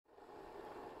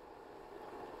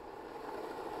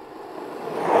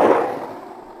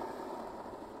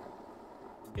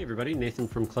Hey everybody, Nathan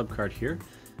from Clubcard here.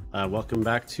 Welcome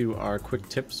back to our quick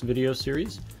tips video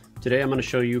series. Today I'm going to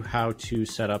show you how to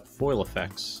set up foil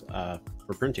effects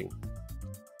for printing.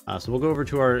 So we'll go over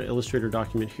to our Illustrator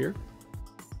document here.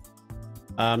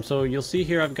 So you'll see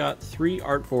here I've got 3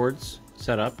 artboards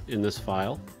set up in this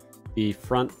file. The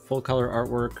front full color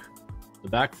artwork, the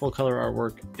back full color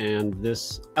artwork, and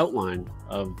this outline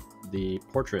of the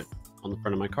portrait on the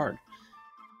front of my card.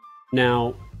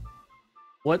 Now,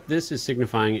 what this is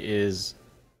signifying is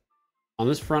on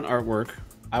this front artwork,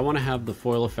 I want to have the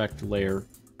foil effect layer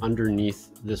underneath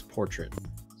this portrait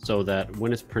so that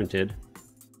when it's printed,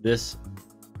 this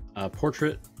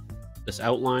portrait, this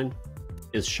outline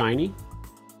is shiny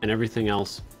and everything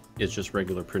else is just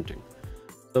regular printing.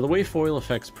 So the way foil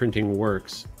effects printing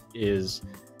works is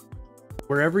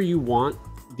wherever you want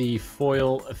the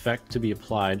foil effect to be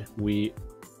applied, we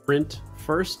print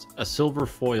first a silver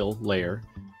foil layer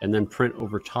and then print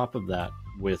over top of that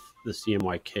with the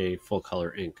CMYK full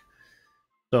color ink.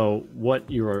 So what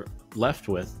you're left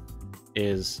with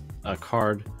is a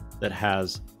card that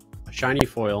has a shiny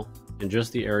foil in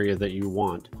just the area that you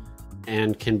want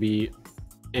and can be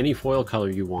any foil color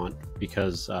you want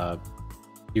because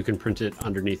you can print it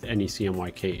underneath any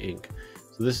CMYK ink.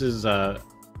 So this is a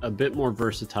bit more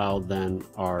versatile than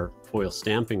our foil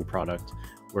stamping product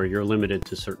where you're limited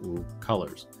to certain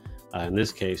colors. In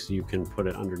this case, you can put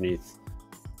it underneath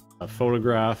a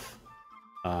photograph,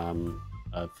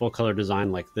 a full color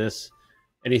design like this,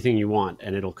 anything you want,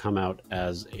 and it'll come out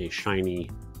as a shiny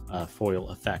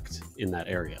foil effect in that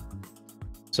area.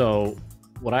 So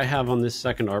what I have on this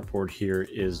second artboard here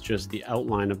is just the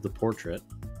outline of the portrait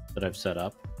that I've set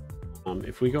up.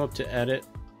 If we go up to Edit,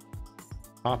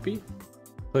 Copy,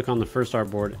 click on the first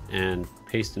artboard and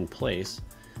paste in place,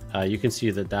 you can see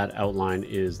that that outline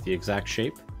is the exact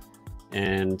shape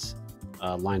and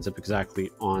lines up exactly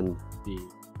on the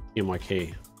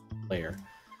CMYK layer.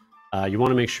 You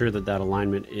want to make sure that that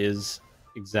alignment is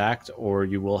exact or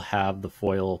you will have the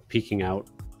foil peeking out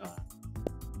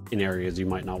in areas you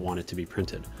might not want it to be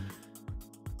printed.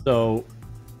 So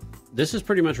this is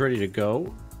pretty much ready to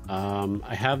go.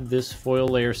 I have this foil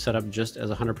layer set up just as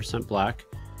 100% black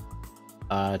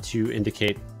to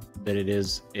indicate that it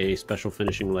is a special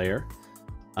finishing layer.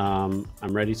 I'm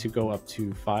ready to go up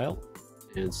to File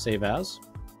and Save As.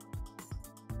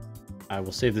 I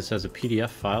will save this as a PDF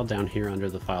file down here under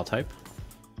the file type.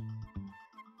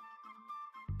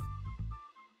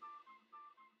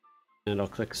 And I'll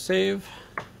click Save.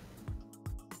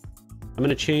 I'm going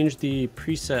to change the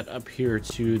preset up here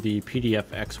to the PDF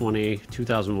X1A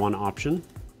 2001 option.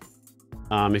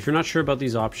 If you're not sure about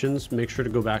these options, make sure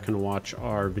to go back and watch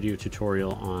our video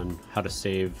tutorial on how to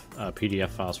save PDF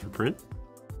files for print.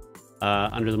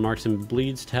 Under the Marks and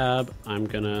Bleeds tab, I'm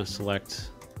going to select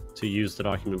to use the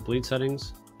document bleed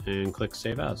settings and click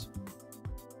Save As.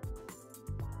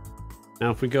 Now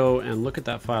if we go and look at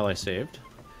that file I saved,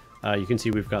 you can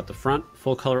see we've got the front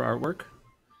full color artwork,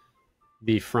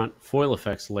 the front foil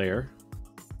effects layer,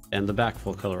 and the back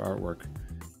full color artwork.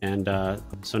 And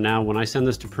so now when I send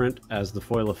this to print as the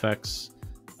foil effects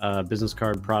business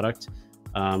card product,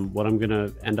 what I'm going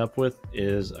to end up with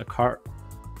is a card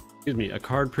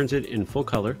printed in full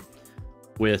color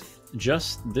with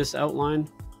just this outline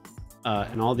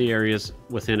and all the areas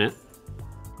within it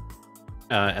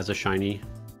as a shiny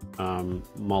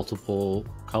multiple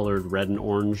colored red and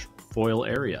orange foil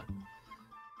area.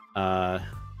 So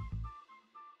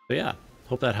yeah,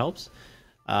 hope that helps.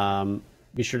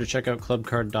 Be sure to check out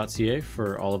clubcard.ca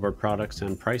for all of our products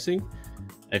and pricing.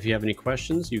 If you have any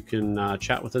questions, you can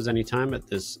chat with us anytime at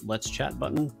this Let's Chat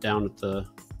button down at the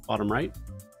bottom right.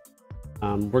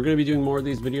 We're going to be doing more of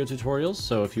these video tutorials,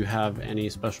 so if you have any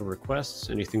special requests,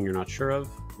 anything you're not sure of,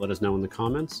 let us know in the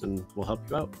comments and we'll help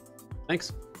you out.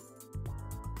 Thanks.